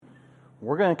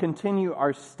We're going to continue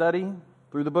our study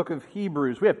through the book of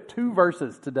Hebrews. We have 2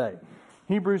 verses today.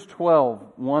 Hebrews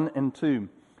 12, 1 and 2.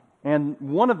 And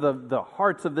one of the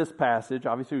hearts of this passage,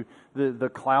 obviously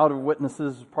the cloud of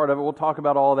witnesses is part of it, we'll talk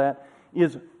about all that,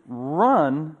 is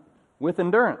run with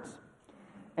endurance.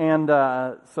 And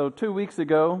so 2 weeks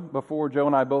ago, before Joe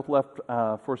and I both left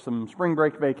for some spring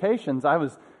break vacations, I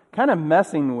was kind of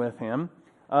messing with him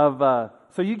of,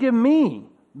 so you give me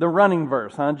the running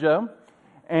verse, huh, Joe?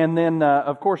 And then,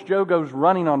 of course, Joe goes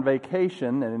running on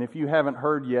vacation, and if you haven't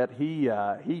heard yet,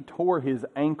 he tore his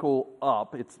ankle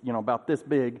up. It's, about this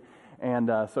big,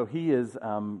 and so he is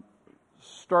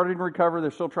starting to recover.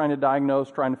 They're still trying to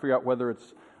diagnose, trying to figure out whether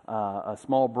it's a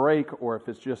small break or if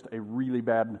it's just a really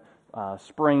bad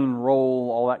sprain,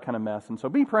 roll, all that kind of mess. And so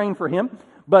be praying for him.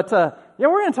 But, we're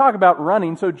going to talk about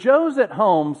running. So Joe's at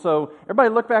home, so everybody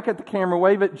look back at the camera,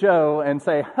 wave at Joe, and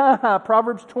say, ha ha,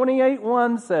 Proverbs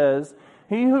 28:1 says,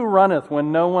 "He who runneth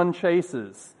when no one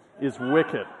chases is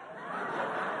wicked."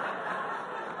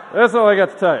 That's all I got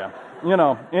to tell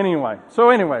you. Anyway. So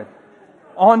anyway,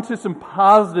 on to some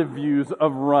positive views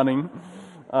of running.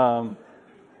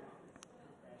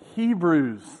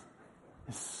 Hebrews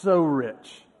is so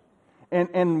rich.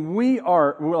 And we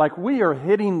are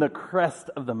hitting the crest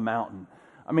of the mountain.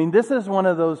 I mean, this is one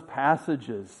of those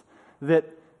passages that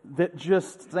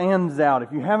just stands out.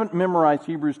 If you haven't memorized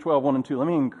Hebrews 12, 1 and 2, let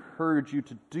me encourage you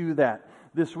to do that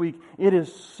this week. It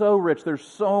is so rich. There's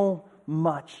so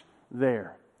much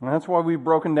there. And that's why we've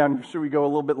broken down, should we go a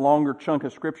little bit longer chunk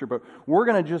of Scripture, but we're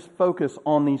going to just focus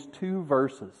on these 2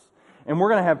 verses. And we're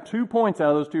going to have 2 points out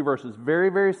of those 2 verses, very,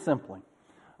 very simply.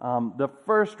 The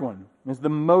first one is the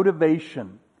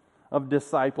motivation of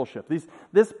discipleship.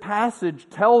 This passage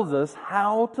tells us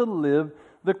how to live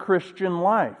the Christian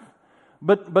life.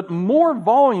 But more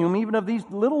volume, even of these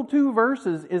little 2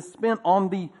 verses, is spent on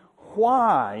the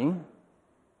why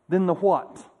than the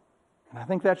what. And I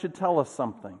think that should tell us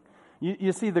something.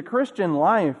 You see, the Christian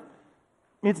life,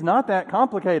 it's not that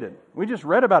complicated. We just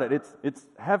read about it. It's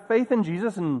have faith in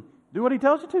Jesus and do what He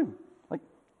tells you to. Like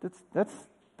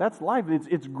that's life.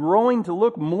 It's growing to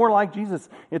look more like Jesus.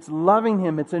 It's loving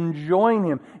Him. It's enjoying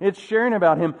Him. It's sharing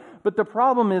about Him. But the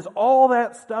problem is all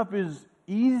that stuff is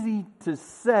easy to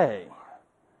say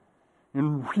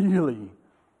and really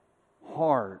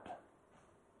hard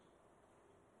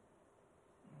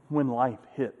when life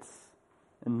hits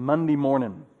and Monday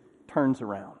morning turns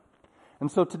around. And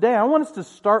so today I want us to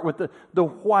start with the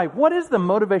why. What is the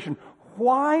motivation?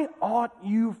 Why ought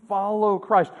you follow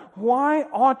Christ? Why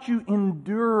ought you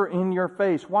endure in your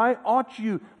faith? Why ought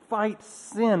you fight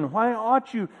sin? Why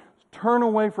ought you turn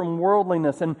away from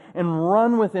worldliness and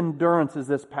run with endurance, as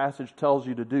this passage tells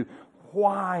you to do?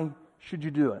 Why should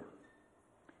you do it?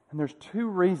 And there's 2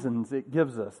 reasons it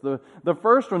gives us. The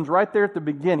first one's right there at the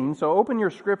beginning. So open your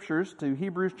scriptures to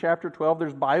Hebrews chapter 12.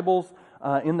 There's Bibles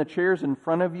in the chairs in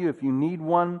front of you. If you need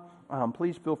one,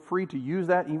 please feel free to use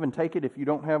that. Even take it if you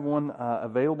don't have one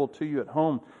available to you at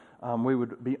home. We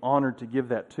would be honored to give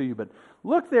that to you. But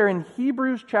look there in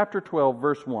Hebrews chapter 12,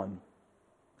 verse 1.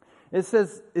 It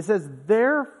says,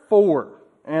 therefore,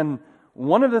 and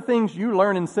one of the things you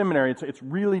learn in seminary, it's a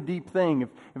really deep thing. If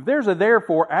there's a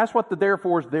therefore, ask what the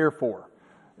therefore is there for.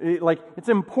 It's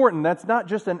important. That's not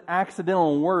just an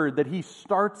accidental word that he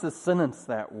starts a sentence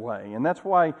that way. And that's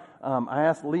why I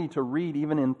asked Lee to read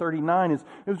even in 39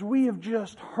 is we have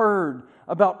just heard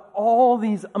about all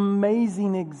these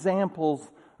amazing examples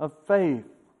of faith.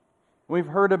 We've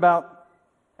heard about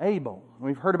Abel.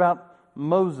 We've heard about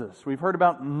Moses. We've heard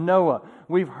about Noah.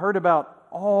 We've heard about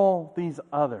all these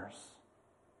others.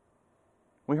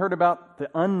 We heard about the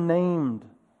unnamed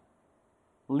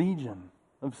legion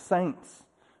of saints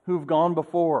who've gone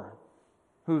before,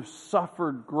 who've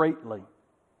suffered greatly.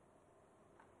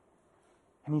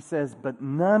 And he says, but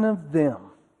none of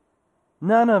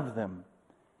them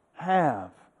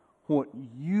have what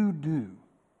you do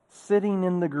sitting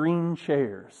in the green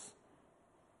chairs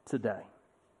today.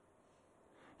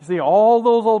 You see, all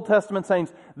those Old Testament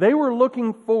saints, they were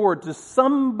looking forward to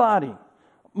somebody.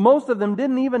 Most of them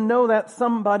didn't even know that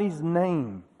somebody's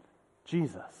name,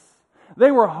 Jesus.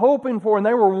 They were hoping for and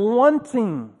they were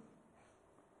wanting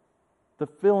the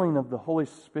filling of the Holy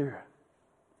Spirit.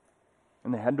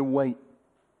 And they had to wait.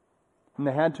 And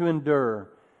they had to endure.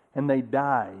 And they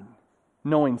died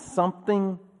knowing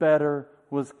something better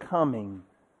was coming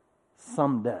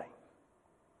someday.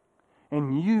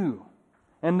 And you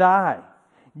and I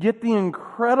get the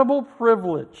incredible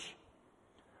privilege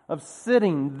of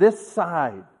sitting this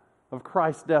side of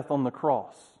Christ's death on the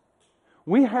cross.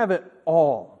 We have it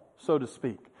all, so to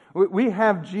speak. We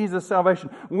have Jesus' salvation.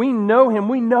 We know Him.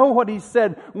 We know what He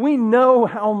said. We know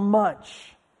how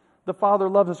much the Father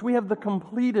loves us. We have the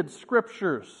completed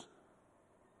Scriptures.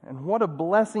 And what a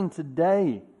blessing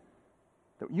today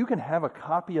that you can have a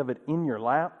copy of it in your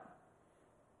lap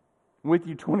with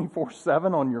you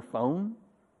 24/7 on your phone.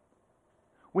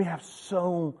 We have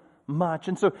so much.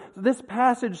 And so this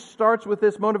passage starts with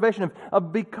this motivation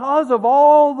of because of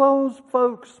all those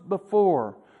folks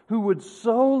before who would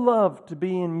so love to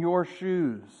be in your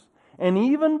shoes, and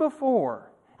even before,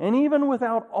 and even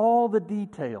without all the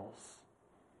details,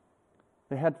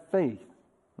 they had faith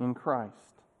in Christ.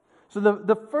 So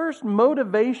the first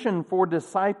motivation for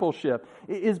discipleship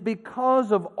is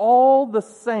because of all the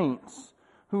saints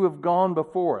who have gone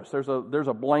before us. There's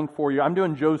a blank for you. I'm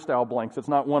doing Joe-style blanks. It's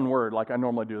not one word like I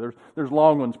normally do. There's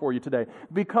long ones for you today.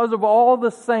 Because of all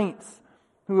the saints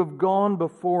who have gone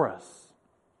before us.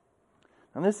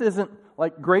 And this isn't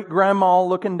like great-grandma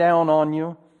looking down on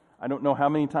you. I don't know how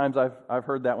many times I've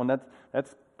heard that one.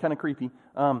 That's kind of creepy.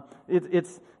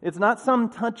 It's not some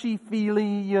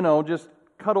touchy-feely, just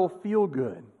cuddle feel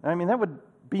good. I mean, that would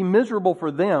be miserable for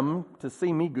them to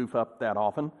see me goof up that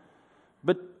often.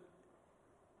 But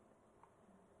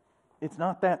it's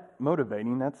not that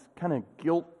motivating. That's kind of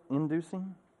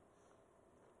guilt-inducing.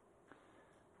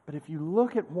 But if you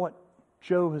look at what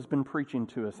Joe has been preaching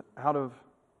to us out of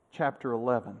chapter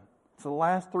 11, it's the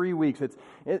last 3 weeks.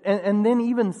 And then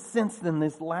even since then,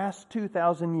 this last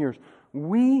 2,000 years,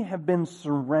 we have been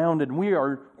surrounded. We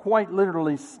are quite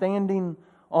literally standing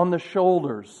on the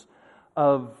shoulders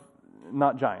of,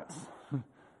 not giants,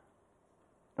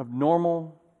 of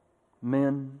normal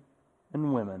men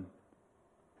and women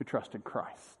who trusted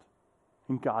Christ.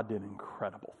 And God did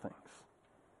incredible things.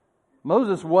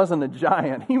 Moses wasn't a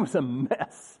giant. He was a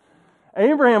mess.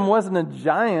 Abraham wasn't a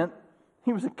giant.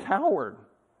 He was a coward.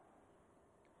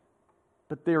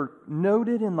 But they're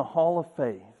noted in the Hall of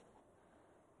Faith,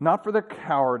 not for their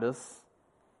cowardice,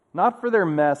 not for their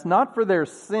mess, not for their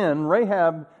sin.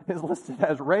 Rahab is listed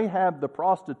as Rahab the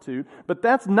prostitute, but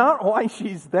that's not why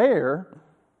she's there.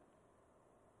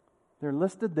 They're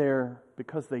listed there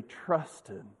because they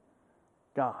trusted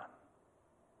God.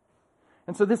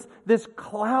 And so this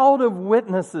cloud of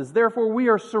witnesses, therefore we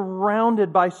are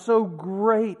surrounded by so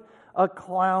great a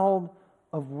cloud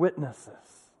of witnesses.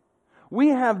 We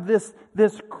have this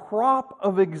crop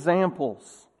of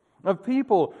examples of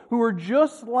people who are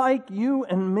just like you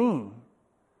and me,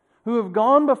 who have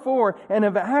gone before and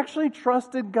have actually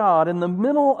trusted God in the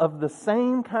middle of the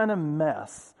same kind of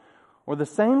mess, or the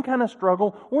same kind of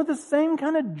struggle, or the same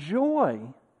kind of joy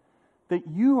that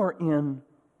you are in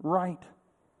right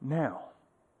now.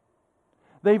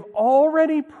 They've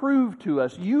already proved to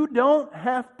us you don't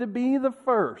have to be the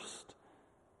first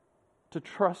to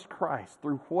trust Christ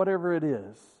through whatever it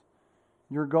is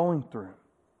you're going through.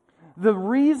 The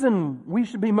reason we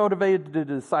should be motivated to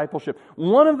discipleship,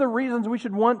 one of the reasons we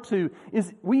should want to,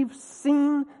 is we've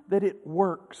seen that it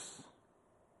works.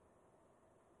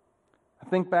 I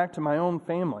think back to my own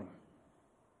family.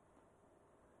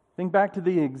 Think back to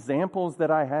the examples that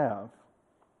I have.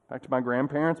 Back to my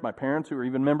grandparents, my parents who are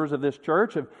even members of this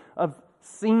church, have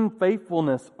seen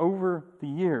faithfulness over the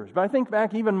years. But I think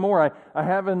back even more. I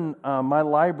have in my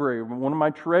library, one of my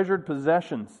treasured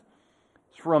possessions.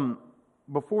 It's from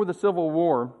before the Civil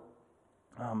War,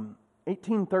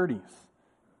 1830s.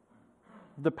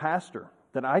 The pastor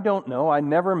that I don't know, I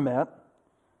never met,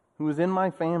 who was in my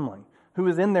family, who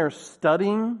was in there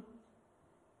studying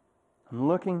and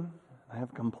looking. I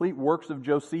have complete works of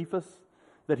Josephus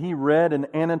that he read and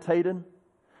annotated.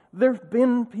 There's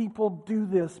been people do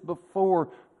this before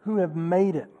who have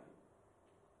made it.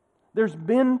 There's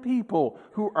been people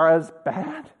who are as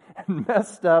bad and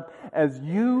messed up as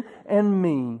you and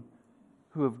me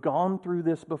who have gone through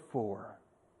this before.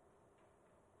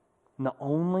 And the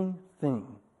only thing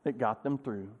that got them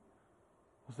through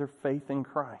was their faith in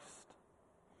Christ.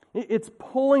 It's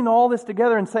pulling all this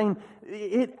together and saying,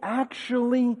 it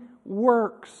actually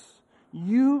works.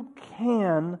 You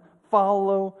can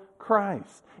follow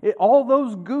Christ. All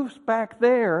those goofs back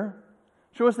there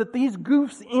show us that these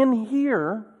goofs in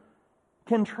here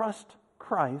can trust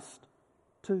Christ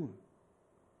too.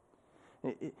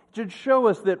 It should show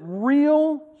us that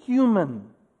real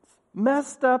humans,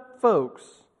 messed up folks,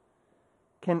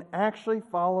 can actually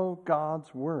follow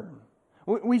God's Word.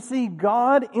 We see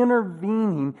God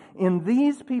intervening in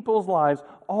these people's lives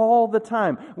all the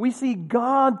time. We see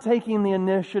God taking the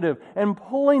initiative and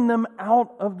pulling them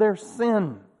out of their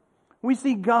sin. We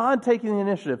see God taking the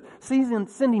initiative,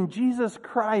 sending Jesus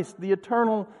Christ, the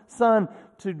eternal Son,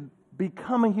 to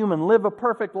become a human, live a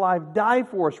perfect life, die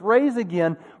for us, raise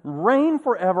again, reign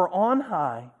forever on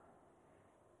high,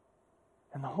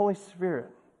 and the Holy Spirit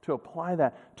to apply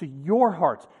that to your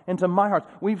hearts and to my hearts.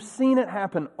 We've seen it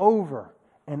happen over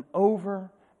and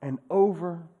over and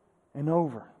over and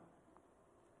over.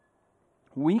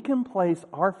 We can place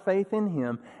our faith in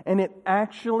Him, and it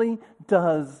actually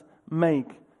does make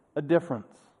a difference.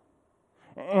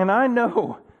 And I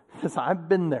know, because I've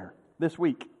been there this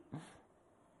week,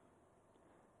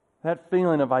 that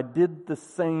feeling of I did the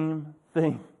same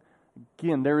thing.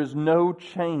 Again, there is no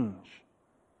change.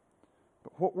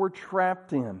 But what we're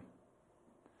trapped in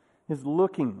is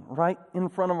looking right in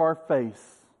front of our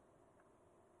face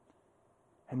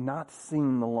and not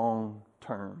seeing the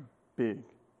long-term big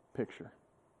picture.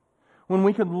 When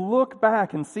we could look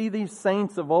back and see these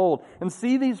saints of old and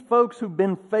see these folks who've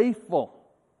been faithful,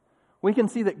 we can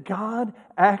see that God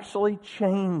actually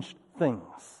changed things.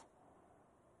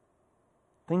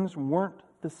 Things weren't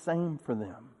the same for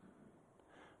them.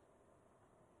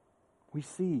 We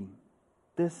see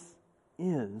this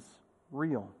is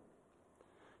real.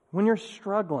 When you're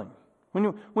struggling,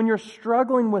 when you're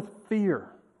struggling with fear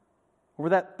over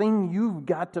that thing you've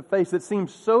got to face that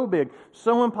seems so big,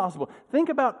 so impossible, think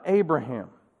about Abraham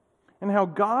and how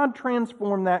God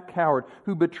transformed that coward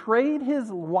who betrayed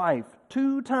his wife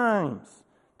 2 times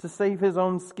to save his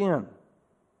own skin.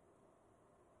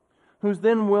 Who's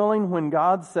then willing, when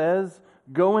God says,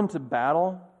 go into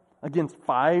battle against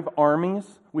 5 armies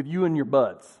with you and your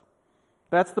buds.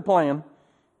 That's the plan.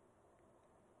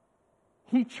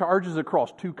 He charges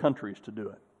across 2 countries to do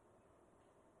it.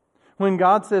 When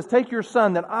God says, take your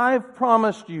son that I've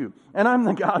promised you, and I'm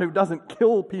the God who doesn't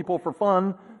kill people for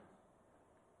fun,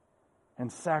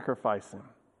 and sacrifice him.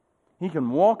 He can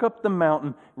walk up the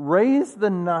mountain, raise the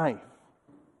knife,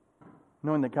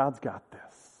 knowing that God's got this.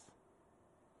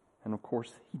 And of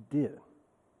course, He did.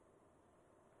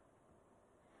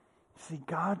 See,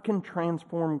 God can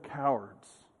transform cowards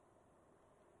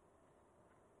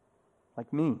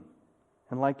like me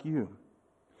and like you.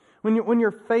 When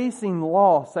you're facing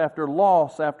loss after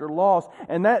loss after loss,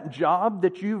 and that job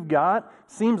that you've got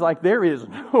seems like there is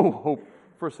no hope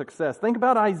for success. Think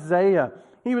about Isaiah.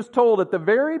 He was told at the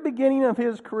very beginning of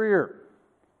his career,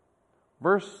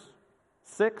 verse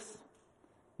 6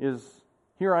 is,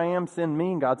 here I am, send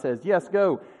me. And God says, yes,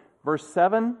 go. Verse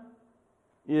 7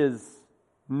 is,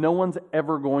 no one's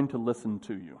ever going to listen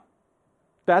to you.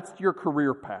 That's your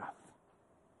career path.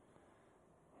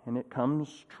 And it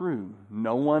comes true.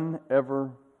 No one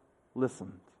ever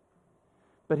listened.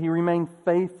 But he remained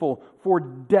faithful for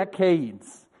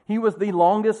decades. He was the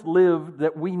longest lived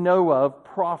that we know of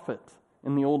prophet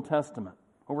in the Old Testament.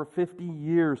 Over 50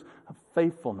 years of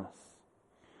faithfulness.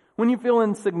 When you feel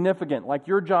insignificant, like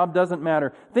your job doesn't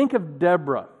matter, think of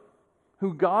Deborah,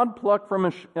 who God plucked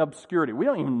from obscurity. We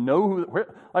don't even know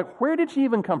where did she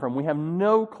even come from? We have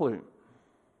no clue.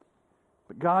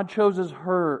 But God chooses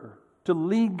her to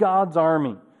lead God's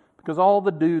army because all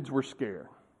the dudes were scared.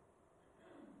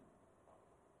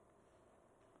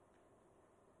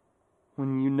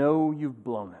 When you know you've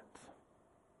blown it.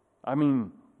 I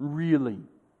mean, really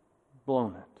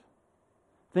blown it.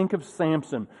 Think of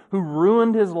Samson, who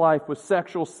ruined his life with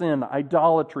sexual sin,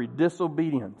 idolatry,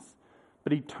 disobedience.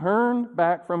 But he turned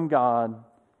back from God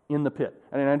in the pit.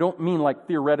 And I don't mean like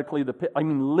theoretically the pit. I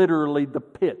mean literally the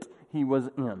pit he was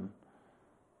in.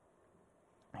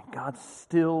 And God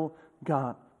still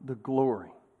got the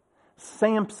glory.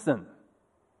 Samson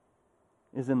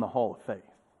is in the Hall of Faith.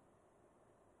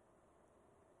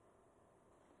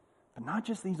 But not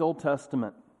just these Old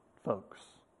Testament folks.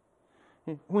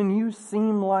 When you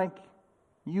seem like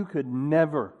you could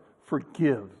never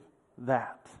forgive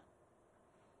that,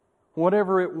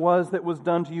 whatever it was that was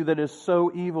done to you that is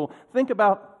so evil, think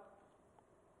about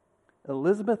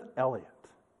Elizabeth Elliot,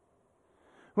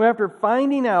 who after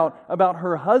finding out about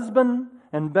her husband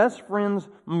and best friend's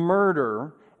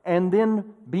murder and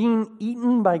then being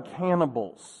eaten by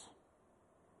cannibals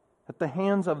at the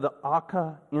hands of the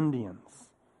Aka Indians,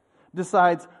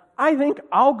 decides, I think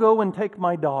I'll go and take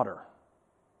my daughter.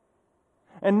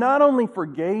 And not only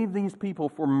forgave these people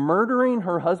for murdering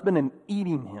her husband and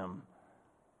eating him,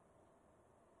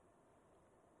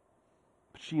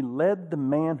 but she led the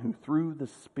man who threw the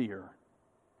spear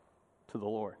to the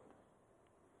Lord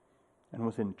and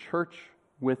was in church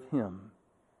with him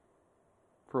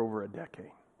for over a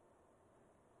decade.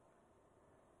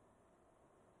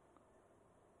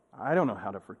 I don't know how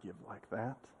to forgive like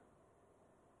that.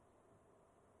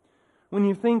 When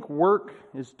you think work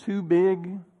is too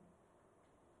big,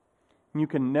 you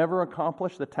can never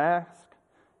accomplish the task,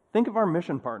 think of our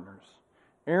mission partners,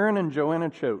 Aaron and Joanna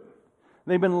Choate.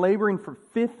 They've been laboring for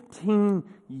 15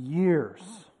 years.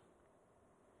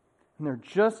 And they're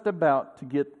just about to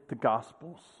get the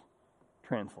Gospels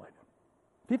translated.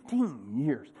 15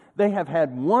 years. They have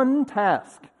had one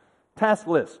task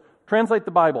list. Translate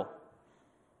the Bible.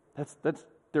 That's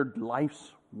their life's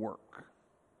work.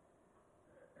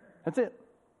 That's it.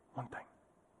 One thing.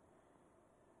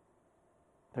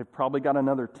 They've probably got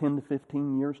another 10 to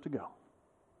 15 years to go.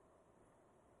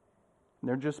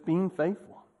 They're just being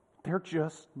faithful. They're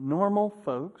just normal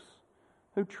folks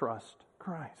who trust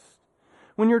Christ.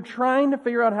 When you're trying to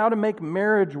figure out how to make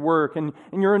marriage work and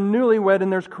you're a newlywed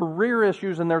and there's career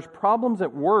issues and there's problems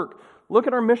at work, look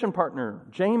at our mission partner,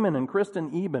 Jamin and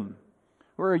Kristen Eben,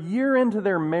 who are a year into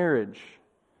their marriage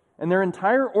and their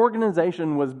entire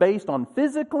organization was based on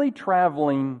physically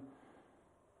traveling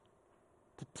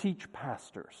to teach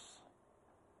pastors.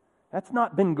 That's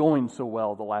not been going so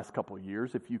well the last couple of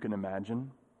years, if you can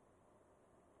imagine.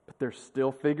 But they're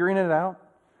still figuring it out.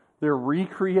 They're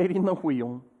recreating the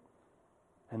wheel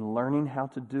and learning how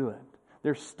to do it.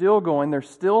 They're still going, they're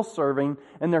still serving,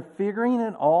 and they're figuring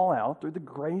it all out through the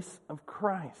grace of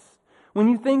Christ. When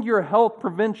you think your health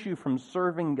prevents you from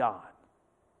serving God,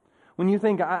 when you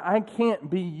think, I can't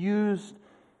be used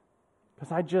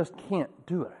because I just can't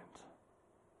do it.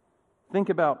 Think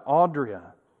about Audria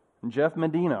and Jeff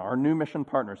Medina, our new mission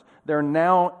partners. They're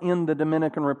now in the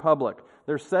Dominican Republic.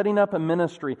 They're setting up a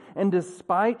ministry. And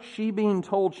despite she being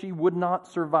told she would not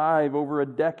survive over a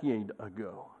decade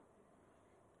ago,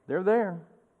 they're there.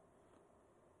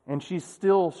 And she's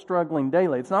still struggling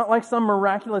daily. It's not like some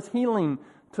miraculous healing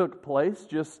took place,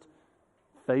 just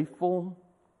faithful,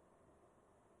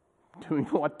 doing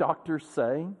what doctors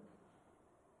say,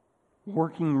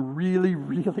 working really,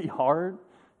 really hard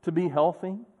to be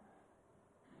healthy.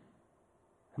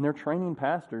 And they're training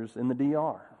pastors in the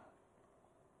DR.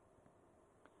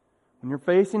 When you're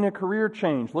facing a career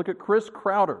change, look at Chris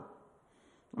Crowder,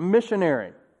 a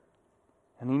missionary,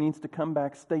 and he needs to come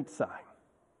back stateside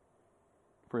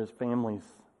for his family's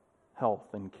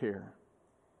health and care.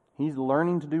 He's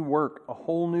learning to do work a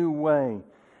whole new way.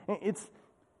 It's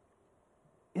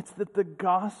that the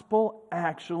gospel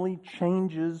actually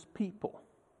changes people.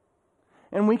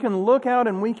 And we can look out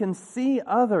and we can see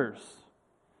others.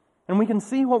 And we can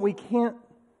see what we can't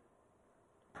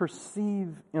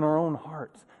perceive in our own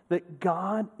hearts. That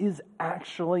God is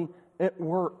actually at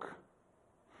work.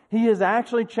 He is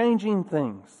actually changing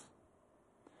things.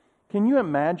 Can you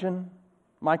imagine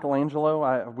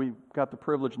Michelangelo? We got the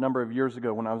privilege a number of years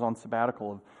ago when I was on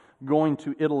sabbatical of going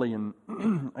to Italy, and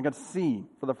I got to see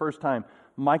for the first time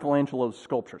Michelangelo's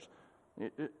sculptures.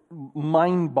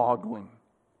 Mind-boggling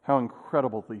how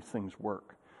incredible these things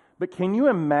work. But can you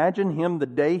imagine him the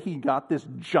day he got this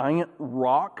giant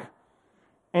rock?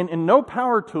 And no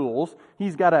power tools.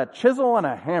 He's got a chisel and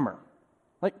a hammer.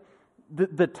 Like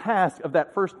the task of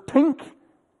that first tink,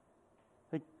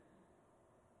 like,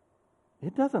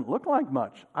 it doesn't look like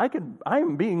much.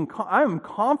 I'm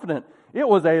confident it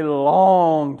was a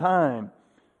long time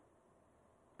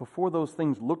before those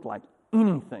things looked like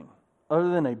anything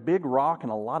other than a big rock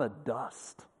and a lot of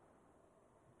dust.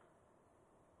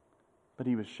 But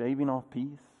he was shaving off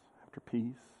piece after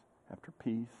piece after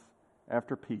piece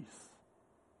after piece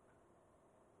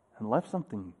and left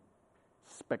something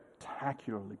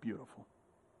spectacularly beautiful.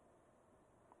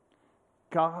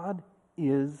 God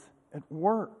is at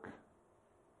work.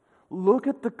 Look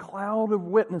at the cloud of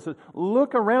witnesses.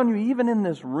 Look around you, even in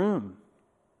this room.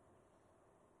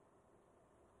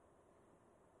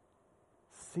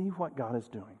 See what God is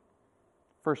doing.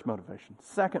 First motivation.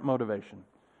 Second motivation.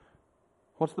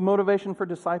 What's the motivation for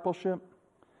discipleship?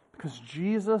 Because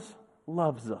Jesus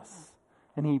loves us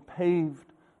and He paved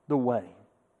the way.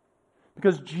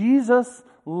 Because Jesus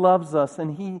loves us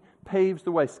and He paves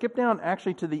the way. Skip down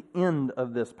actually to the end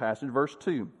of this passage, verse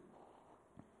 2.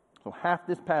 So half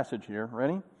this passage here,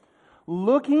 ready?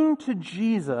 Looking to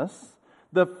Jesus,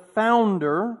 the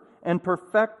founder and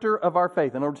perfecter of our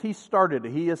faith. In other words, He started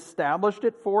it. He established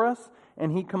it for us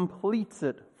and He completes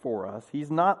it for us. He's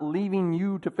not leaving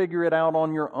you to figure it out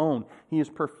on your own. He is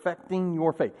perfecting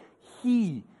your faith.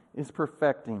 He is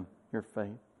perfecting your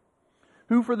faith.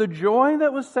 Who for the joy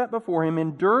that was set before Him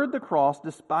endured the cross,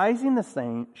 despising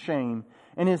the shame,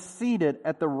 and is seated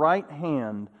at the right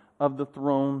hand of the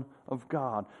throne of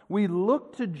God. We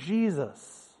look to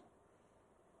Jesus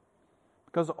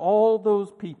because all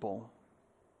those people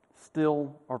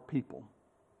still are people.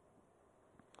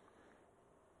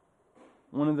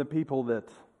 One of the people that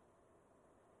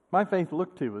my faith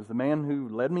looked to was the man who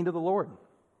led me to the Lord.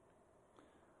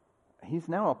 He's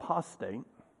now apostate.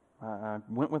 I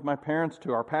went with my parents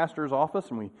to our pastor's office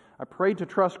and I prayed to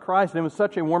trust Christ, and it was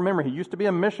such a warm memory. He used to be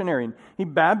a missionary and he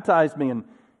baptized me, and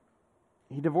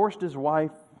he divorced his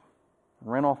wife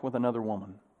and ran off with another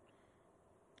woman.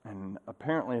 and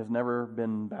apparently has never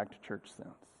been back to church since.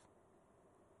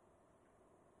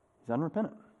 He's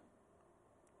unrepentant.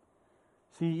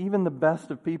 See, even the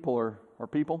best of people are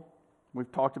people.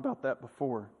 We've talked about that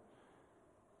before.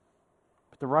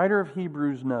 But the writer of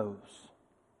Hebrews knows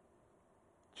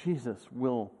Jesus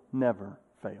will never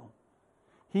fail.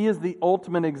 He is the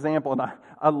ultimate example, and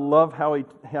I love how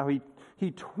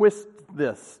he twists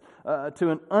this to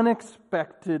an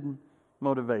unexpected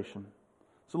motivation.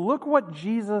 So look what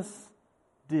Jesus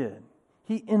did.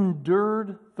 He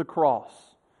endured the cross.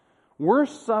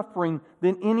 Worse suffering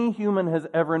than any human has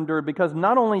ever endured, because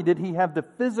not only did he have the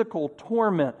physical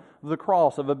torment of the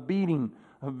cross, of a beating,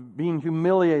 of being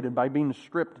humiliated by being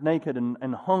stripped naked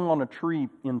and hung on a tree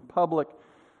in public,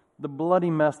 the bloody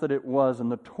mess that it was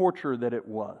and the torture that it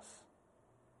was.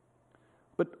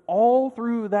 But all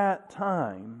through that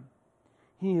time,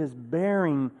 He is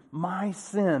bearing my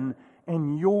sin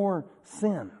and your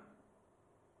sin.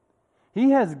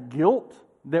 He has guilt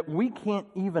that we can't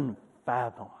even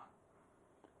fathom.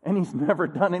 And He's never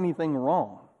done anything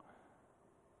wrong.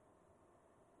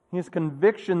 He has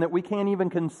conviction that we can't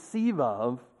even conceive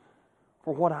of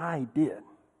for what I did.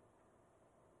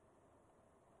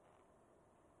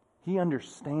 He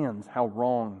understands how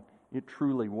wrong it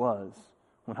truly was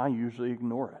when I usually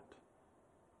ignore it.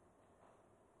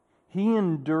 He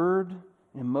endured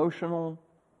emotional,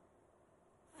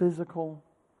 physical,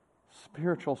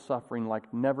 spiritual suffering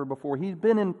like never before. He's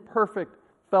been in perfect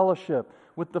fellowship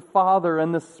with the Father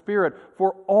and the Spirit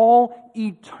for all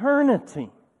eternity.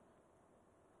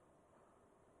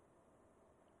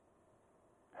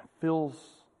 And feels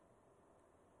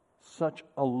such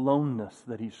aloneness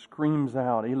that he screams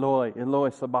out, Eloi, Eloi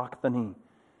sabachthani.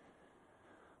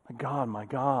 My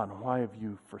God, why have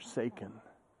you forsaken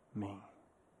me?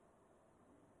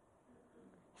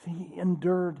 See, he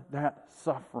endured that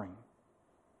suffering.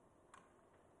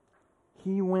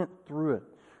 He went through it.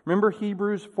 Remember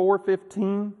Hebrews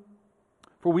 4:15?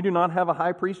 For we do not have a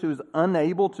high priest who is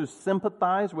unable to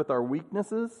sympathize with our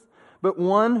weaknesses, but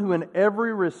one who in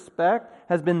every respect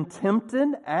has been tempted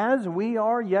as we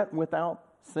are, yet without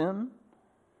sin.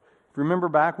 If you remember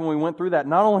back when we went through that,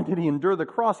 not only did he endure the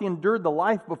cross, he endured the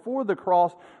life before the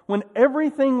cross when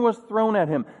everything was thrown at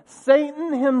him.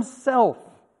 Satan himself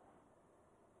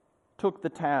took the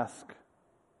task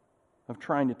of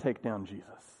trying to take down Jesus.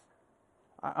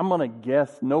 I'm going to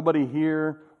guess nobody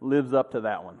here lives up to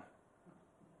that one.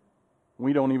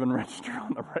 We don't even register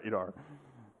on the radar.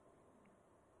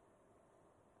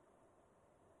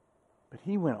 But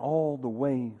he went all the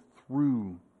way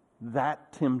through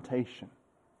that temptation,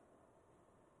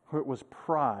 where it was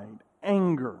pride,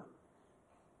 anger,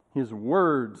 his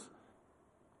words,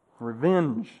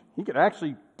 revenge. He could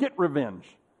actually get revenge.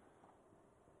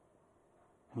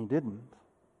 And he didn't.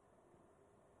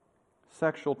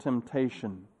 Sexual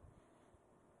temptation.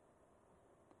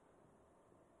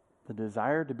 The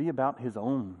desire to be about his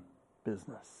own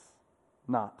business,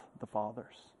 not the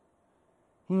Father's.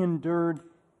 He endured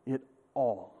it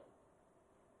all.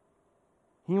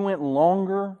 He went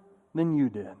longer than you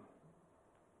did.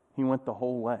 He went the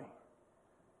whole way.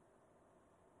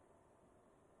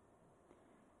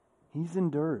 He's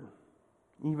endured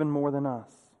even more than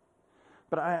us.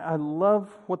 But I love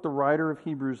what the writer of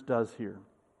Hebrews does here.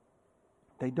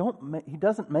 He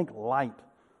doesn't make light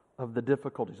of the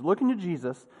difficulties. Looking to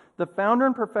Jesus, the founder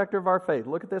and perfecter of our faith.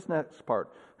 Look at this next part.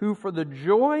 Who for the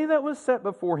joy that was set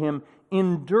before him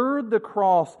endured the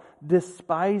cross,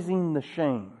 despising the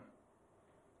shame.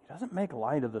 He doesn't make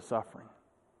light of the suffering.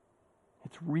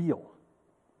 It's real.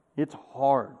 It's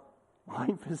hard.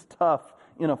 Life is tough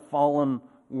in a fallen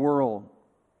world.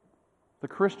 The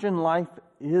Christian life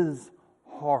is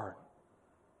hard.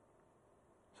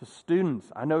 So students,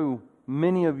 I know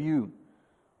many of you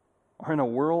are in a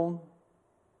world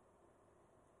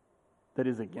that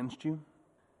is against you,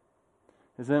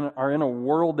 are in a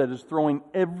world that is throwing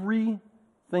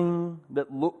everything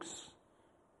that looks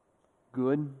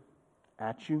good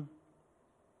at you.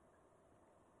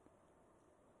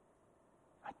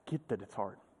 I get that it's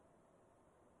hard.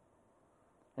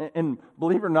 And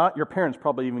believe it or not, your parents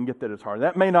probably even get that it's hard.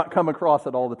 That may not come across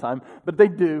it all the time, but they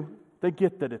do. They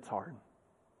get that it's hard.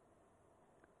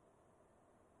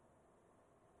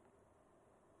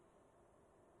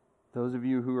 Those of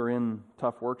you who are in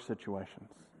tough work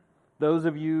situations, those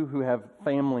of you who have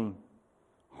family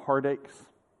heartaches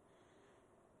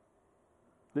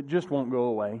that just won't go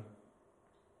away,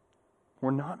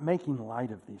 we're not making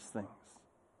light of these things.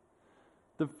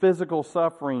 The physical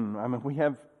suffering, we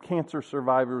have cancer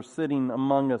survivors sitting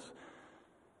among us.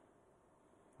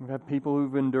 We've had people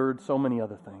who've endured so many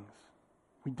other things.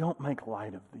 We don't make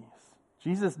light of these.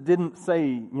 Jesus didn't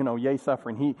say, yea,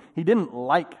 suffering. He didn't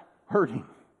like hurting.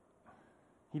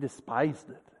 He despised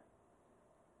it.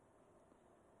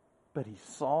 But he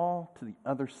saw to the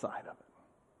other side of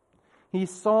it. He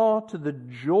saw to the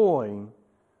joy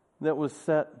that was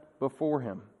set before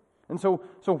him. And so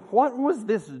what was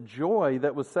this joy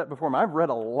that was set before him? I've read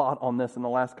a lot on this in the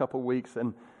last couple of weeks,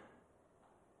 and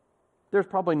there's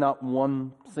probably not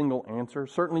one single answer.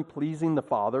 Certainly pleasing the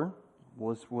Father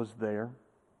was there.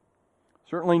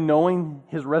 Certainly knowing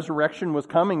his resurrection was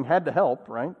coming had to help,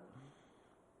 right?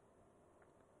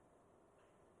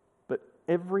 But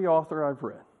every author I've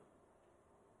read,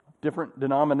 different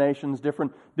denominations,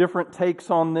 different takes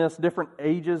on this, different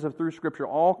ages of through Scripture,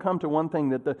 all come to one thing,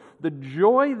 that the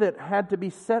joy that had to be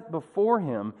set before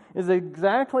him is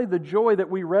exactly the joy that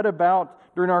we read about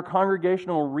during our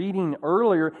congregational reading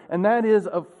earlier, and that is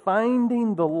of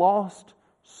finding the lost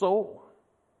soul.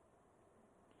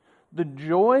 The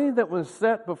joy that was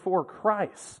set before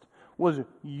Christ was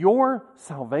your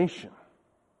salvation.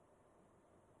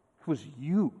 It was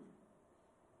you.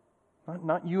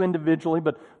 Not you individually,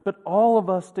 but all of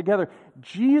us together.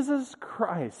 Jesus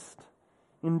Christ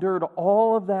endured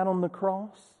all of that on the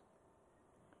cross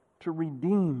to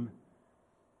redeem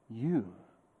you.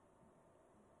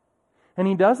 And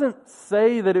he doesn't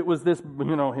say that it was this,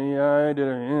 hey, I did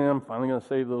it, I'm finally going to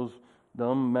save those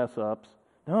dumb mess-ups.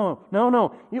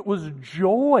 No. It was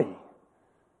joy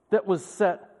that was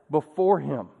set before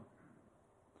him.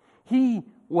 He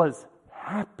was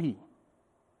happy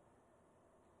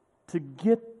to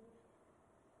get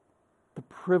the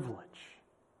privilege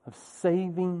of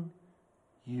saving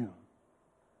you.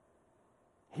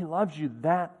 He loves you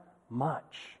that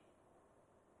much.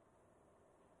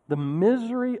 The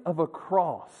misery of a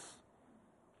cross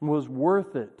was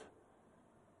worth it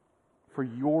for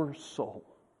your soul.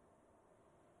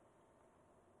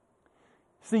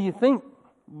 See, you think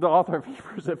the author of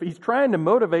Hebrews, if he's trying to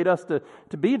motivate us to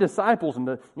be disciples and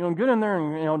to get in there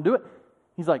and do it,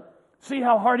 he's like, see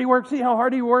how hard he worked,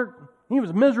 He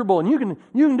was miserable and you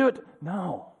can do it.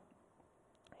 No.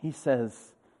 He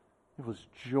says it was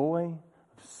joy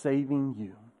of saving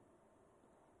you.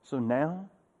 So now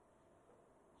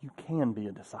you can be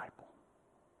a disciple.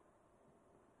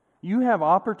 You have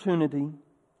opportunity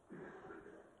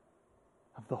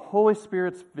of the Holy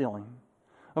Spirit's filling,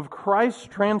 of Christ's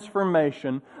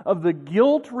transformation, of the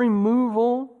guilt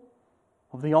removal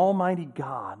of the Almighty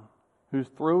God who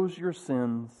throws your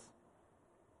sins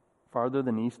farther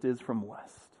than east is from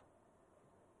west,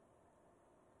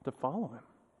 to follow Him.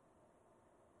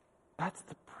 That's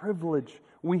the privilege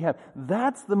we have.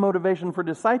 That's the motivation for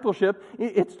discipleship.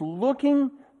 It's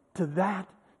looking to that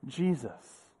Jesus.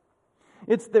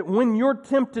 It's that when you're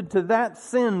tempted to that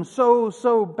sin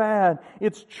so bad,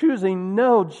 it's choosing,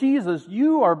 no, Jesus,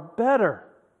 you are better.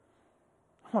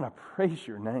 I want to praise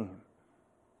your name.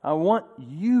 I want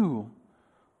you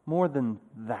more than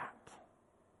that.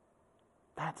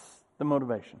 That's the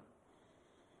motivation.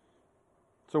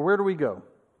 So where do we go?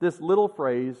 This little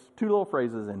phrase, two little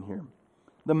phrases in here.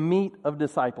 The meat of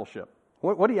discipleship.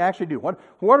 What do you actually do?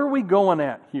 What are we going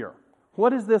at here?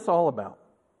 What is this all about?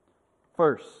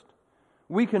 First,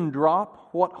 we can drop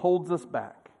what holds us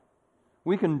back.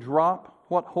 We can drop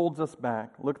what holds us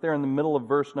back. Look there in the middle of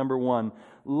verse number 1.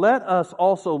 Let us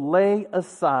also lay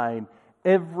aside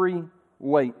every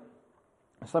weight.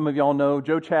 Some of y'all know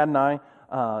Joe, Chad, and I.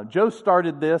 Joe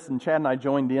started this, and Chad and I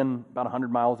joined in about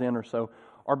 100 miles in or so.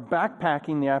 Are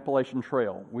backpacking the Appalachian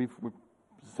Trail. We're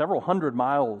several hundred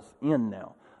miles in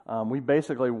now. We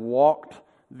basically walked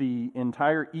the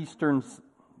entire eastern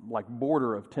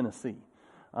border of Tennessee,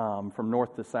 from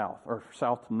north to south, or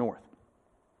south to north.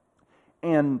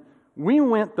 And we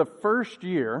went the first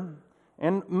year,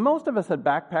 and most of us had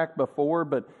backpacked before,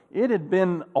 but it had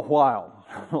been a while,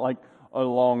 like a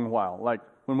long while, like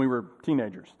when we were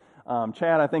teenagers.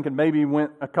 Chad, I think, had maybe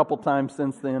went a couple times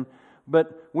since then.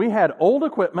 But we had old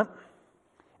equipment,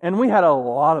 and we had a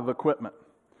lot of equipment.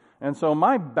 And so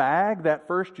my bag that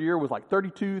first year was like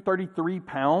 32, 33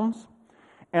 pounds,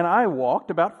 and I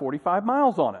walked about 45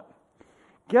 miles on it.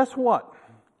 Guess what?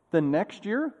 The next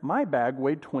year, my bag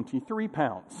weighed 23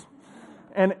 pounds.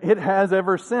 And it has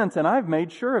ever since, and I've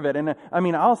made sure of it. And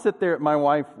I'll sit there, my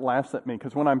wife laughs at me,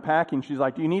 because when I'm packing, she's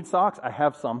like, do you need socks? I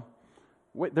have some.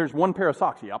 Wait, there's one pair of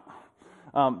socks. Yep.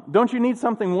 Don't you need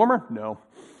something warmer? No.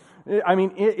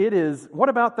 It is, what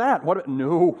about that?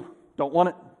 No, don't want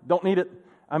it, don't need it.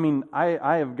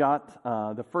 I have got,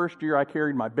 the first year I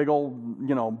carried my big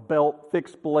old, belt,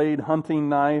 fixed blade hunting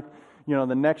knife. The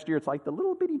next year it's like the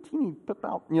little bitty teeny pip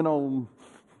out,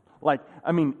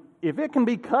 if it can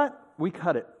be cut, we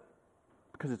cut it.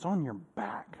 Because it's on your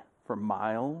back for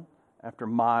mile after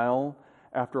mile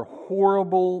after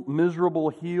horrible, miserable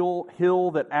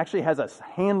hill that actually has a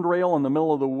handrail in the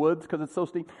middle of the woods because it's so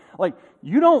steep. Like,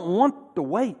 you don't want the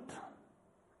weight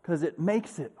because it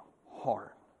makes it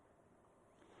hard.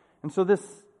 And so this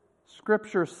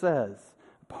scripture says,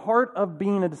 part of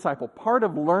being a disciple, part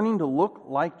of learning to look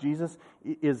like Jesus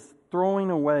is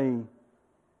throwing away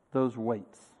those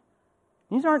weights.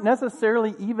 These aren't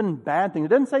necessarily even bad things. It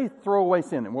doesn't say throw away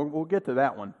sin, and we'll get to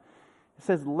that one. It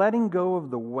says letting go of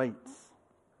the weights.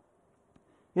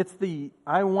 It's the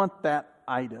I want that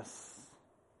itis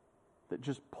that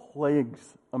just plagues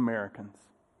Americans.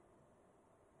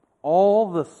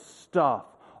 All the stuff,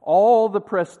 all the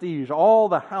prestige, all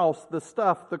the house, the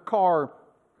stuff, the car,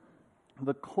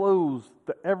 the clothes,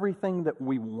 the everything that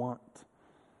we want.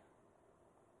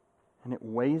 And it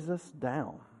weighs us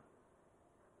down.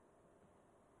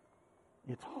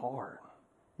 It's hard.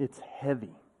 It's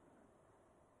heavy.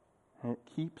 And it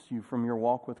keeps you from your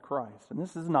walk with Christ. And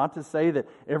this is not to say that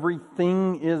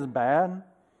everything is bad.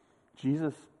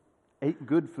 Jesus ate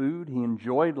good food. He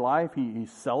enjoyed life. He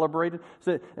celebrated.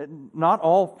 So not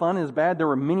all fun is bad. There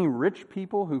were many rich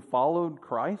people who followed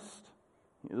Christ.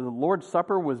 The Lord's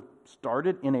Supper was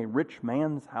started in a rich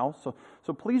man's house.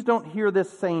 So please don't hear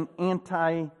this saying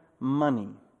anti-money.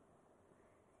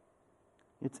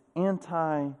 It's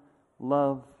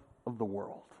anti-love of the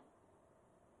world.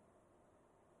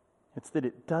 It's that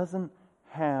it doesn't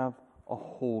have a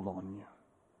hold on you.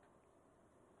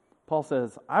 Paul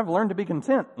says, I've learned to be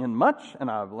content in much, and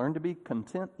I've learned to be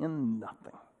content in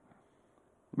nothing.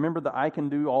 Remember that I can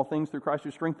do all things through Christ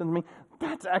who strengthens me?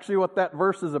 That's actually what that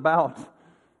verse is about.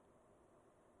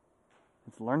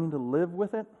 It's learning to live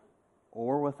with it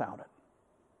or without it.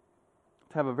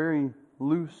 To have a very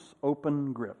loose,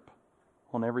 open grip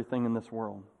on everything in this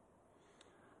world.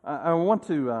 I want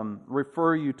to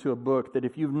refer you to a book that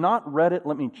if you've not read it,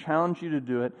 let me challenge you to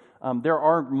do it. There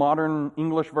are modern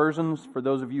English versions for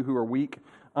those of you who are weak,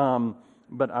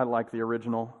 but I like the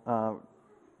original.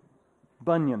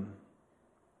 Bunyan,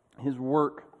 his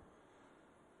work,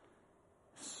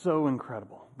 so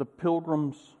incredible. The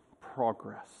Pilgrim's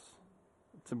Progress.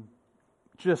 It's a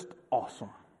just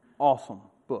awesome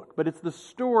book. But it's the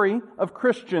story of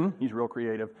Christian, he's real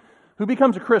creative, who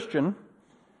becomes a Christian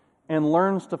and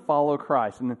learns to follow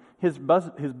Christ. And his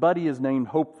buddy is named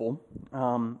Hopeful.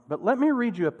 But let me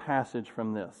read you a passage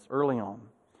from this early on.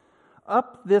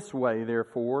 Up this way,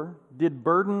 therefore, did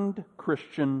burdened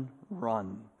Christian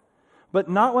run, but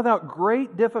not without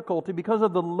great difficulty because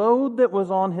of the load that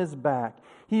was on his back.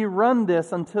 He run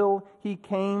this until he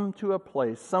came to a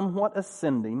place somewhat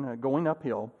ascending, going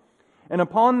uphill. And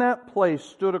upon that place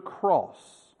stood a cross,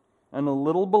 and a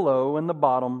little below in the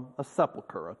bottom a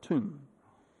sepulchre, a tomb.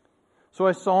 So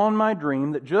I saw in my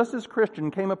dream that just as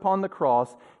Christian came upon the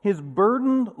cross, his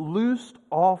burden loosed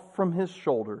off from his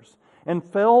shoulders and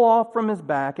fell off from his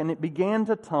back, and it began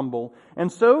to tumble, and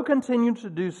so continued to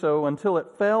do so until it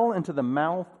fell into the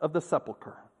mouth of the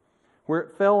sepulchre, where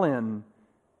it fell in,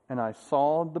 and I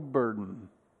saw the burden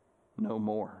no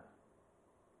more.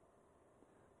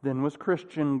 Then was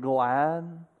Christian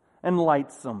glad and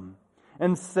lightsome,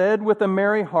 and said with a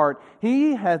merry heart,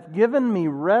 He hath given me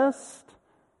rest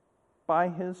by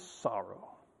His sorrow,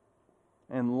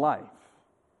 and life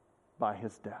by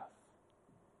His death.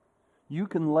 You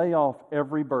can lay off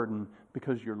every burden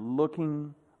because you're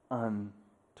looking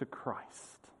unto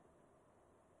Christ.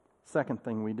 Second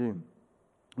thing we do,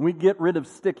 we get rid of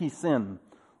sticky sin.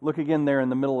 Look again there in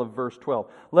the middle of verse 12.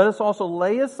 Let us also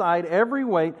lay aside every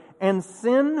weight and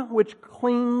sin which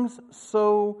clings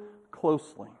so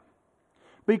closely.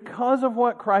 Because of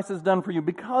what Christ has done for you,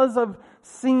 because of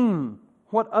seeing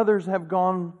what others have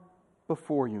gone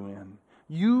before you in,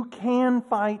 you can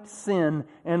fight sin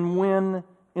and win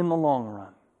in the long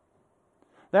run.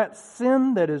 That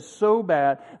sin that is so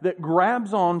bad, that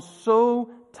grabs on so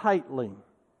tightly,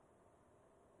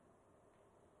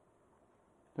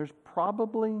 there's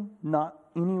probably not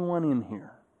anyone in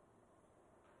here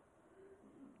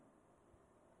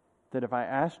that if I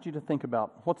asked you to think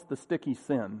about what's the sticky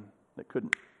sin that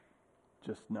couldn't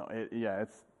just know.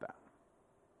 It's that.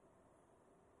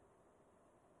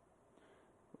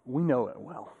 We know it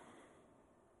well.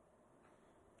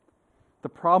 The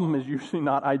problem is usually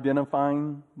not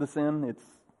identifying the sin, it's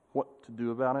what to do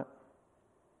about it.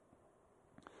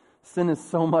 Sin is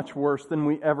so much worse than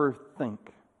we ever think.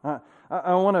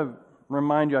 I want to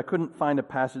remind you, I couldn't find a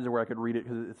passage where I could read it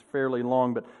because it's fairly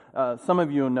long, but some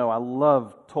of you know I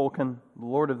love Tolkien, The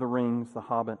Lord of the Rings, The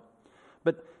Hobbit.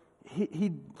 But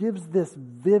he gives this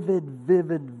vivid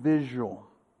visual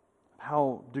of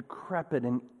how decrepit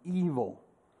and evil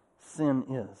sin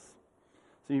is.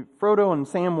 See, Frodo and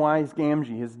Samwise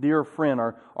Gamgee, his dear friend,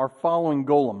 are following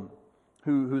Gollum,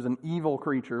 who's an evil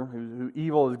creature, who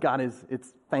evil has got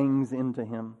its fangs into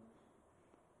him.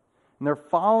 And they're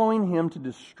following him to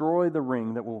destroy the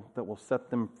ring that will set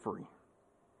them free.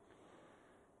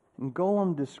 And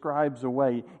Gollum describes a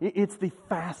way. It's the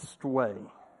fast way.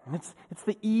 And it's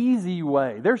the easy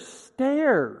way. There's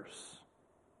stairs.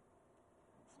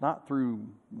 It's not through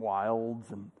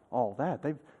wilds and all that.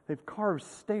 They've carved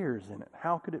stairs in it.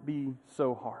 How could it be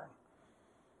so hard?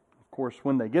 Of course,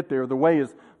 when they get there, the way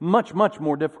is much, much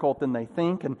more difficult than they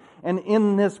think. And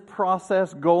in this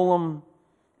process, Gollum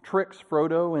tricks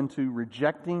Frodo into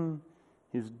rejecting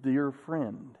his dear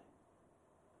friend.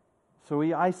 So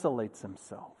he isolates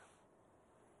himself.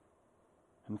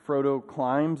 And Frodo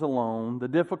climbs alone the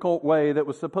difficult way that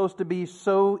was supposed to be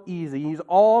so easy. He's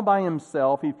all by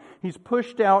himself. He's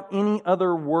pushed out any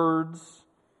other words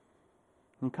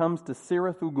and comes to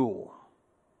Cirith Ungol.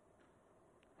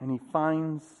 And he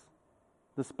finds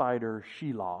the spider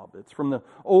Shelob. It's from the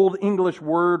Old English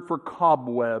word for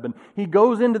cobweb. And he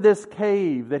goes into this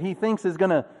cave that he thinks is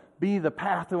going to be the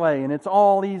pathway, and it's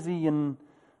all easy and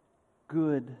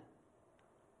good.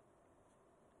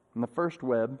 And the first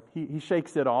web, he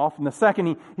shakes it off. And the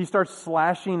second, he starts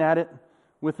slashing at it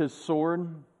with his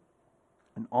sword.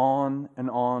 And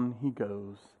on he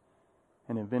goes.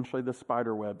 And eventually the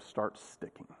spider web starts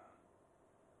sticking.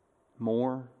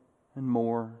 More and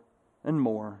more and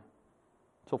more.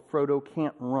 Till Frodo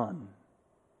can't run.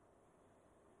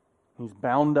 He's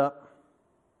bound up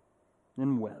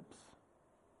in webs.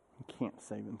 He can't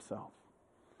save himself.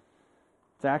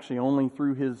 It's actually only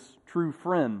through his true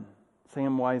friend,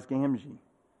 Samwise Gamgee,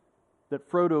 that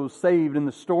Frodo's saved, and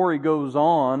the story goes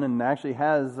on and actually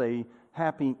has a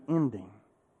happy ending.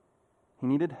 He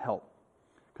needed help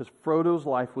because Frodo's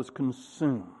life was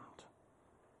consumed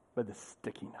by the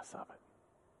stickiness of it.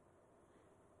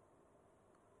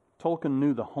 Tolkien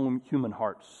knew the human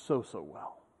heart so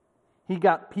well. He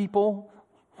got people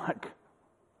like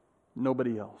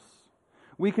nobody else.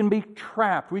 We can be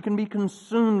trapped. We can be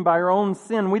consumed by our own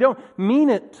sin. We don't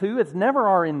mean it to. It's never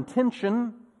our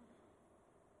intention.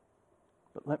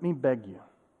 But let me beg you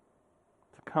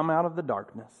to come out of the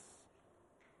darkness.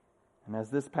 And as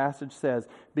this passage says,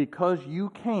 because you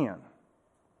can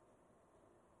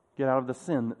get out of the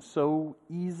sin that so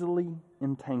easily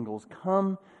entangles,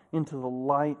 come into the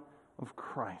light of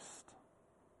Christ.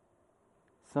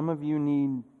 Some of you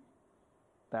need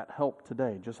that help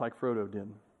today, just like Frodo did.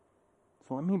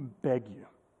 So let me beg you.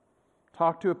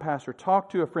 Talk to a pastor.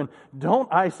 Talk to a friend.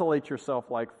 Don't isolate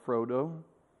yourself like Frodo.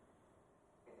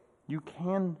 You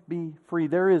can be free.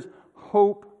 There is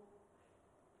hope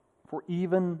for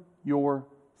even your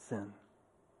sin.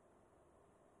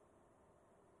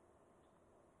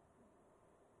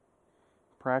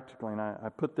 Practically, and I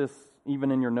put this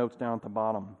even in your notes down at the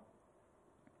bottom.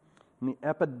 In the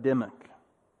epidemic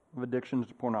of addictions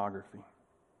to pornography,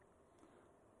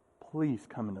 please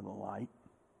come into the light.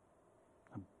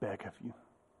 I beg of you.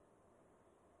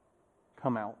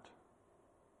 Come out.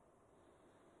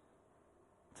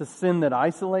 It's a sin that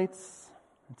isolates.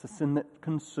 It's a sin that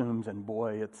consumes, and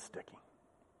boy, it's sticky.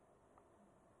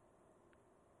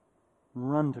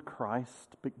 Run to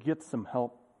Christ, but get some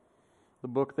help. The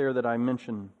book there that I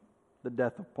mentioned, The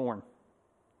Death of Porn,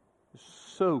 is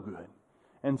so good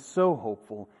and so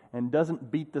hopeful and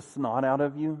doesn't beat the snot out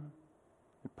of you.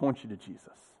 It points you to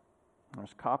Jesus.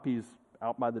 There's copies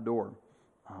out by the door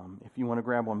if you want to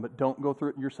grab one, but don't go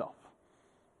through it yourself.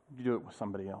 You do it with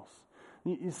somebody else.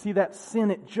 You see, that sin,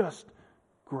 it just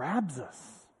grabs us.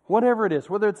 Whatever it is,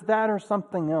 whether it's that or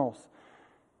something else,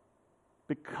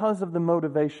 because of the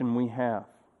motivation we have,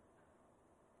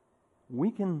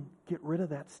 we can get rid of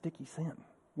that sticky sin.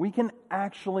 We can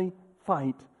actually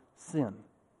fight sin.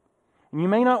 And you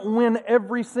may not win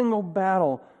every single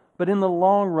battle, but in the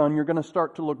long run, you're going to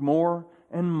start to look more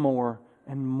and more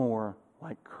and more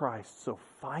like Christ. So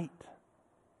fight.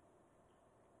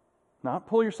 Not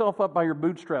pull yourself up by your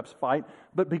bootstraps, fight,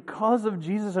 but because of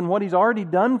Jesus and what He's already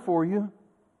done for you,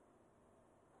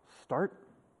 start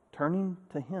turning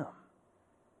to Him.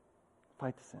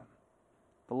 Fight the sin.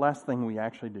 The last thing we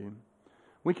actually do,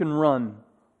 we can run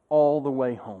all the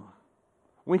way home.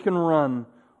 We can run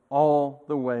all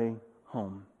the way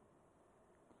home.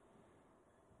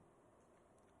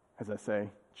 As I say,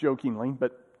 jokingly,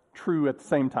 but true at the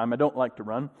same time, I don't like to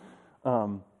run.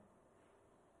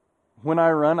 When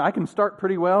I run, I can start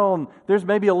pretty well, and there's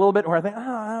maybe a little bit where I think,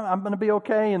 I'm going to be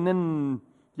okay, and then,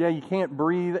 you can't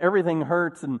breathe, everything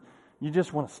hurts, and you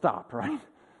just want to stop, right?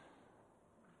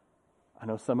 I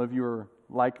know some of you are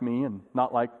like me and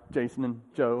not like Jason and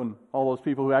Joe and all those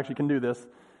people who actually can do this.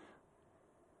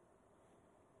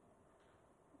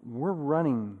 we're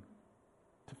running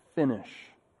to finish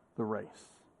the race.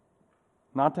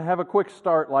 Not to have a quick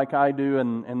start like I do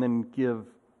and then give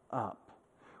up.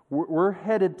 We're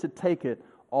headed to take it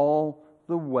all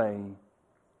the way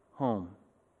home.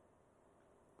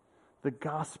 The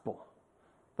gospel,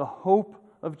 the hope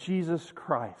of Jesus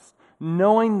Christ,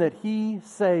 knowing that He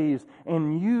saves,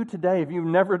 and you today, if you've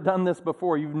never done this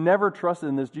before, you've never trusted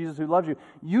in this Jesus who loves you,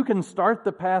 you can start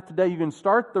the path today, you can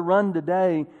start the run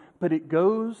today, but it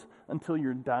goes until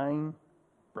your dying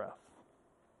breath.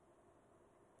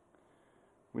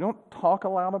 We don't talk a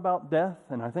lot about death,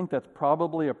 and I think that's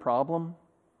probably a problem.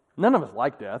 None of us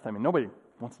like death. I mean, nobody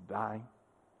wants to die.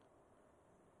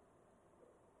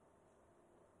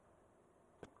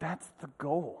 But that's the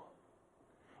goal,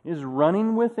 is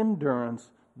running with endurance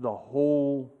the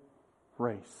whole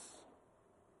race.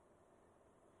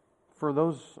 For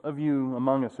those of you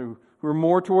among us who are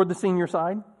more toward the senior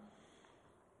side,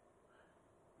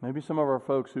 maybe some of our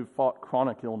folks who've fought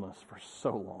chronic illness for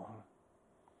so long,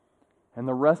 and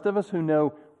the rest of us who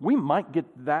know we might get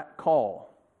that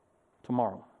call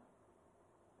tomorrow.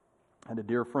 I had a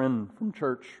dear friend from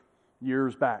church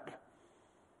years back.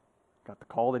 Got the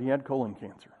call that he had colon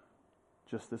cancer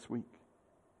just this week.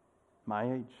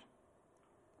 My age.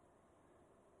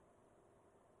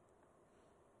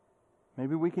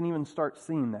 Maybe we can even start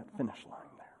seeing that finish line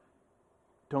there.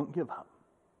 Don't give up.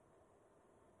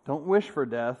 Don't wish for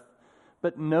death,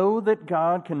 but know that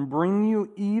God can bring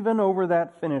you even over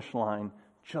that finish line,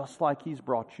 just like He's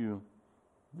brought you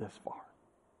this far.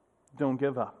 Don't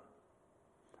give up.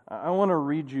 I want to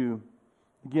read you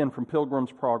again from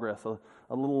Pilgrim's Progress, a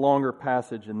little longer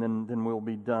passage, and then we'll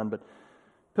be done. But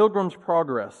Pilgrim's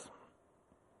Progress,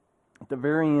 at the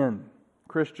very end,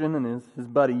 Christian and his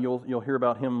buddy, you'll hear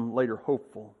about him later,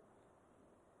 Hopeful,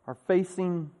 are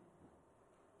facing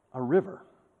a river,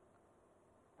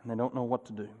 and they don't know what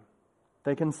to do.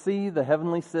 They can see the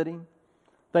heavenly city.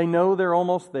 They know they're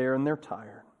almost there, and they're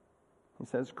tired. He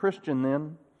says, Christian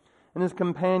then and his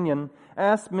companion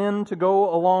asked men to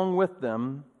go along with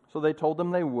them, so they told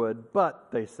them they would. But,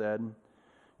 they said,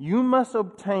 you must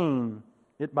obtain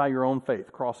it by your own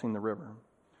faith, crossing the river.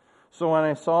 So when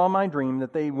I saw in my dream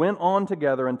that they went on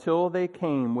together until they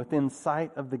came within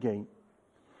sight of the gate.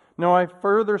 Now I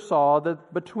further saw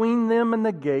that between them and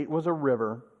the gate was a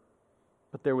river,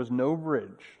 but there was no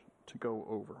bridge to go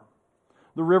over.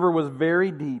 The river was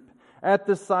very deep. At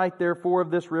the sight, therefore, of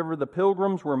this river, the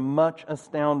pilgrims were much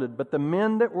astounded. But the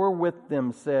men that were with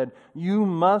them said, you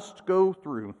must go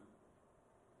through,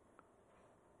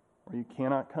 or you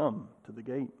cannot come to the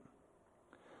gate.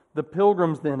 The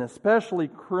pilgrims then, especially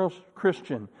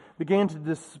Christian, began to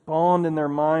despond in their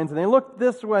minds. And they looked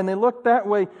this way and they looked that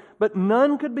way, but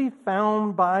none could be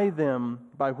found by them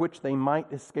by which they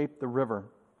might escape the river.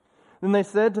 Then they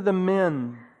said to the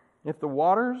men, if the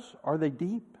waters, are they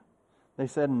deep? They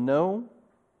said, no.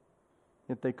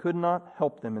 Yet they could not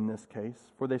help them in this case,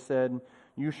 for they said,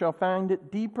 you shall find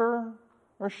it deeper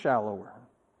or shallower,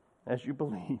 as you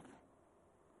believe,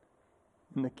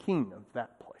 in the king of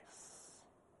that place.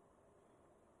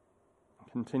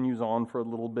 Continues on for a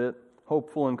little bit.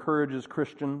 Hopeful encourages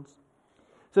Christians.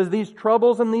 Says, these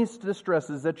troubles and these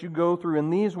distresses that you go through in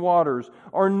these waters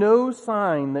are no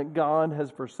sign that God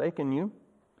has forsaken you,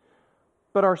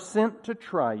 but are sent to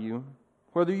try you,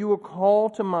 whether you will call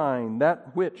to mind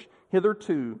that which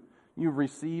hitherto you've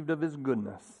received of His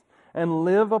goodness, and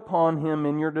live upon Him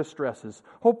in your distresses.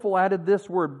 Hopeful added this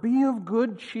word, be of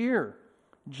good cheer.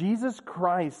 Jesus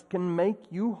Christ can make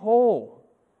you whole.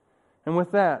 And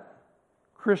with that,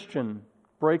 Christian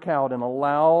break out in a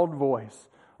loud voice,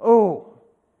 oh,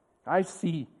 I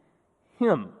see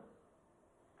Him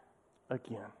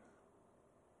again.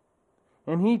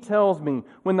 And he tells me,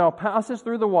 when thou passest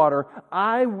through the water,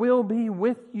 I will be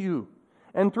with you.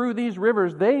 And through these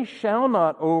rivers, they shall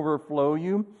not overflow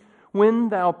you. When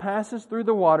thou passest through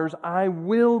the waters, I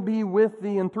will be with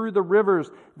thee. And through the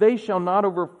rivers, they shall not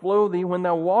overflow thee. When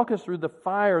thou walkest through the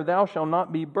fire, thou shalt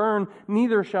not be burned,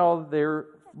 neither shall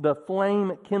the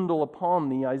flame kindle upon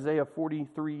thee. Isaiah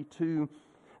 43:2.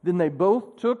 Then they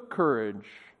both took courage,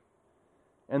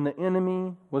 and the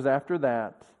enemy was after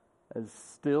that as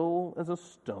still as a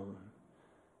stone,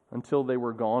 until they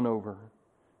were gone over.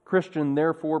 Christian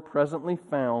therefore presently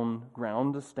found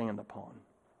ground to stand upon.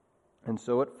 And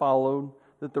so it followed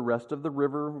that the rest of the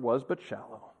river was but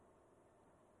shallow.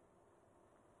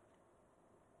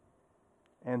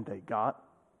 And they got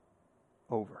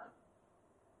over.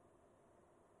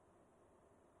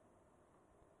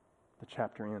 The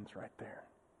chapter ends right there.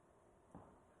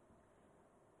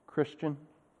 Christian,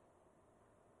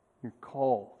 you're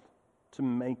called to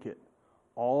make it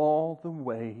all the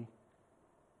way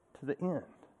to the end.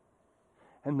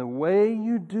 And the way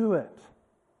you do it,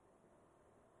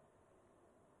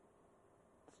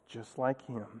 it's just like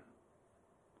Him.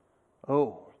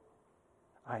 Oh,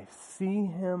 I see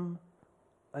Him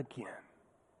again.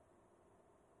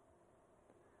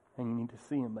 And you need to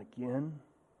see Him again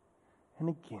and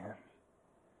again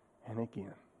and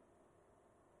again.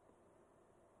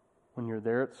 When you're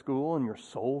there at school and your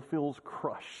soul feels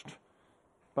crushed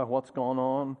by what's gone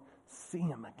on, see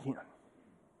Him again.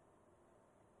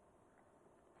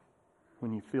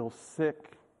 When you feel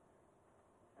sick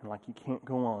and like you can't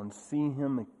go on, see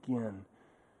Him again.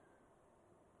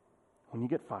 When you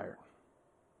get fired,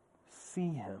 see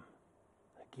Him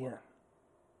again.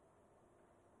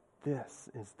 This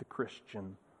is the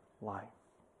Christian life.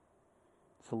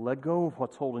 So let go of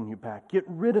what's holding you back. Get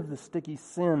rid of the sticky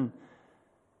sin.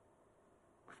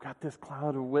 We've got this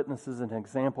cloud of witnesses as an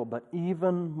example, but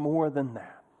even more than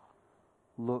that,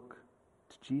 look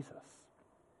to Jesus.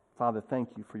 Father, thank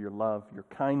you for your love, your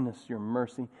kindness, your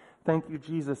mercy. Thank you,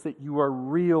 Jesus, that you are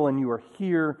real and you are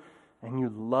here and you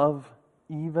love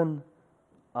even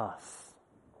us.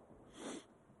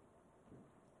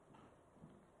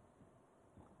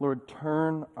 Lord,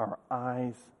 turn our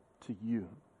eyes to you.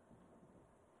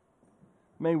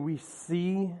 May we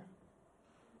see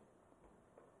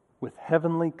with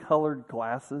heavenly colored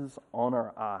glasses on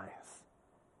our eyes.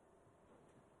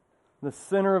 The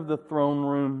center of the throne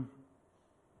room,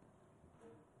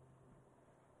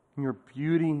 your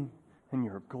beauty and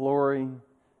your glory and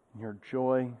your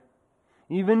joy,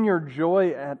 even your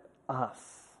joy at us.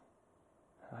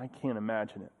 I can't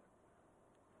imagine it.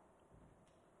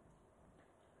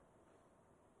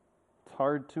 It's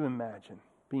hard to imagine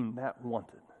being that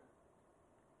wanted.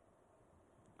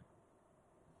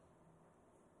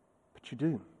 But you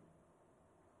do.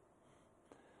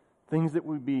 Things that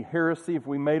would be heresy if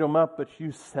we made them up, but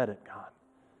you said it, God.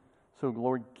 So,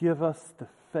 Lord, give us the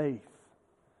faith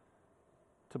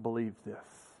to believe this.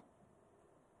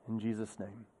 In Jesus'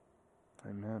 name,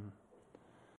 amen.